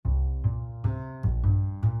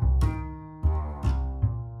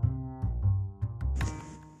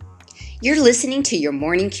You're listening to Your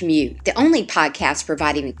Morning Commute, the only podcast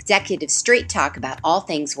providing executives straight talk about all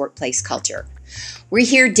things workplace culture. We're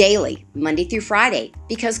here daily, Monday through Friday,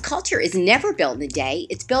 because culture is never built in a day,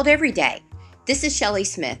 it's built every day. This is Shelley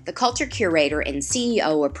Smith, the culture curator and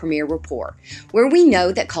CEO of Premier Rapport, where we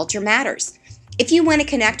know that culture matters. If you want to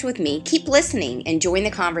connect with me, keep listening and join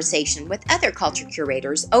the conversation with other culture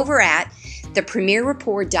curators over at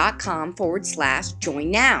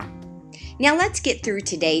thepremierrapport.com/join now. Now let's get through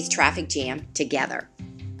today's traffic jam together.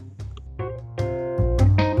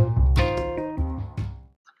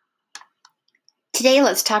 Today,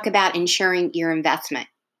 let's talk about ensuring your investment.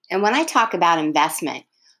 And when I talk about investment,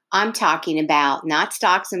 I'm talking about not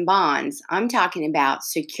stocks and bonds. I'm talking about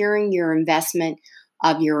securing your investment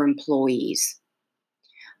of your employees.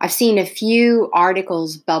 I've seen a few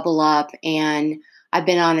articles bubble up, and I've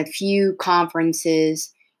been on a few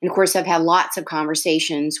conferences. And of course, I've had lots of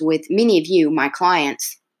conversations with many of you, my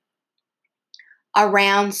clients,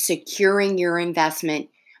 around securing your investment,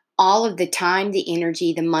 all of the time, the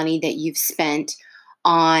energy, the money that you've spent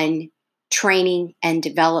on training and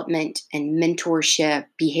development and mentorship,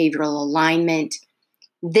 behavioral alignment.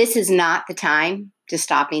 This is not the time to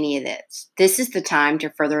stop any of this. This is the time to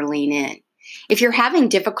further lean in. If you're having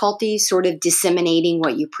difficulty sort of disseminating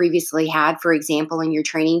what you previously had, for example, in your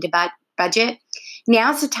training budget,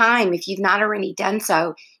 now's the time, if you've not already done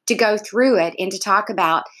so, to go through it and to talk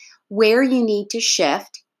about where you need to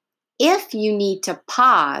shift. If you need to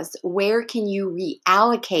pause, where can you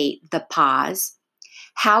reallocate the pause?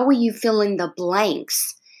 How will you fill in the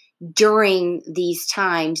blanks during these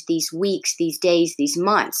times, these weeks, these days, these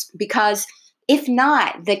months? Because if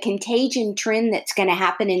not, the contagion trend that's going to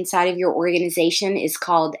happen inside of your organization is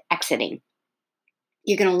called exiting.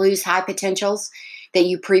 You're going to lose high potentials that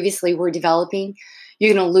you previously were developing.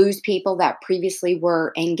 You're going to lose people that previously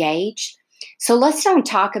were engaged. So let's don't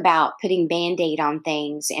talk about putting Band-Aid on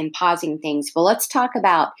things and pausing things, but let's talk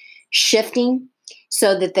about shifting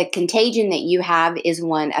so that the contagion that you have is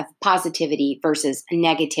one of positivity versus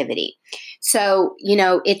negativity. So,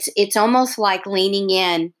 it's almost like leaning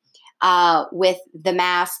in with the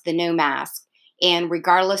mask, the no mask. And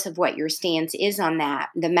regardless of what your stance is on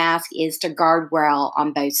that, the mask is to guard well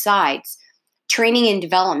on both sides. Training and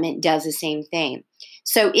development does the same thing.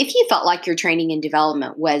 So if you felt like your training and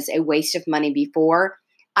development was a waste of money before,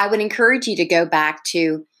 I would encourage you to go back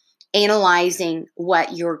to analyzing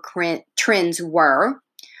what your current trends were.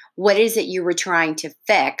 What is it you were trying to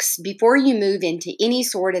fix before you move into any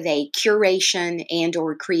sort of a curation and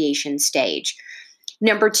or creation stage?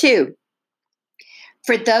 Number two,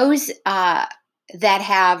 for those that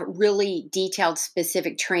have really detailed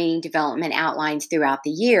specific training development outlines throughout the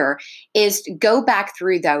year, is go back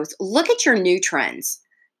through those. Look at your new trends.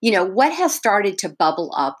 What has started to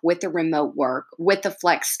bubble up with the remote work, with the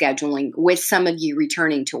flex scheduling, with some of you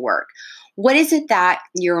returning to work? What is it that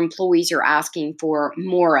your employees are asking for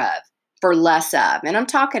more of, for less of? And I'm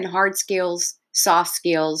talking hard skills, soft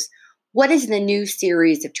skills. What does the new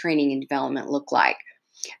series of training and development look like?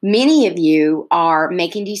 Many of you are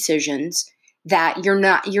making decisions that you're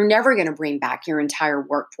never going to bring back your entire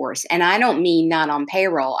workforce. And I don't mean not on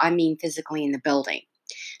payroll, I mean physically in the building.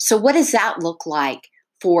 So what does that look like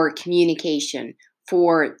for communication,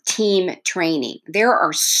 for team training? There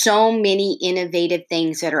are so many innovative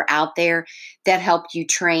things that are out there that help you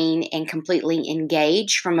train and completely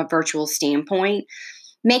engage from a virtual standpoint.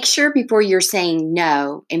 Make sure before you're saying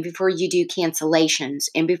no, and before you do cancellations,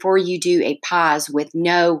 and before you do a pause with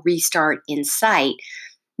no restart in sight,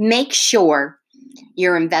 make sure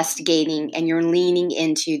you're investigating and you're leaning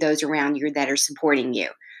into those around you that are supporting you.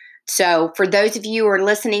 So for those of you who are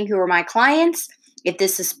listening who are my clients, if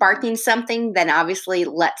this is sparking something, then obviously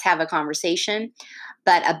let's have a conversation.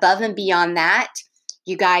 But above and beyond that,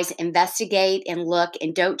 you guys investigate and look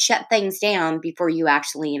and don't shut things down before you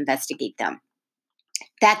actually investigate them.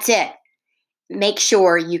 That's it. Make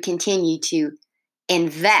sure you continue to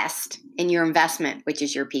invest in your investment, which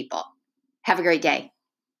is your people. Have a great day.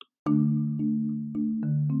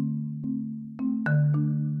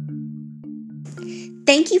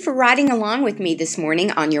 Thank you for riding along with me this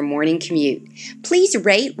morning on your morning commute. Please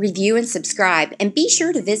rate, review, and subscribe, and be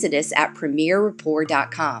sure to visit us at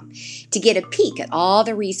premierrapport.com to get a peek at all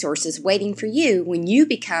the resources waiting for you when you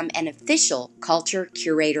become an official Culture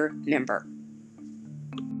Curator member.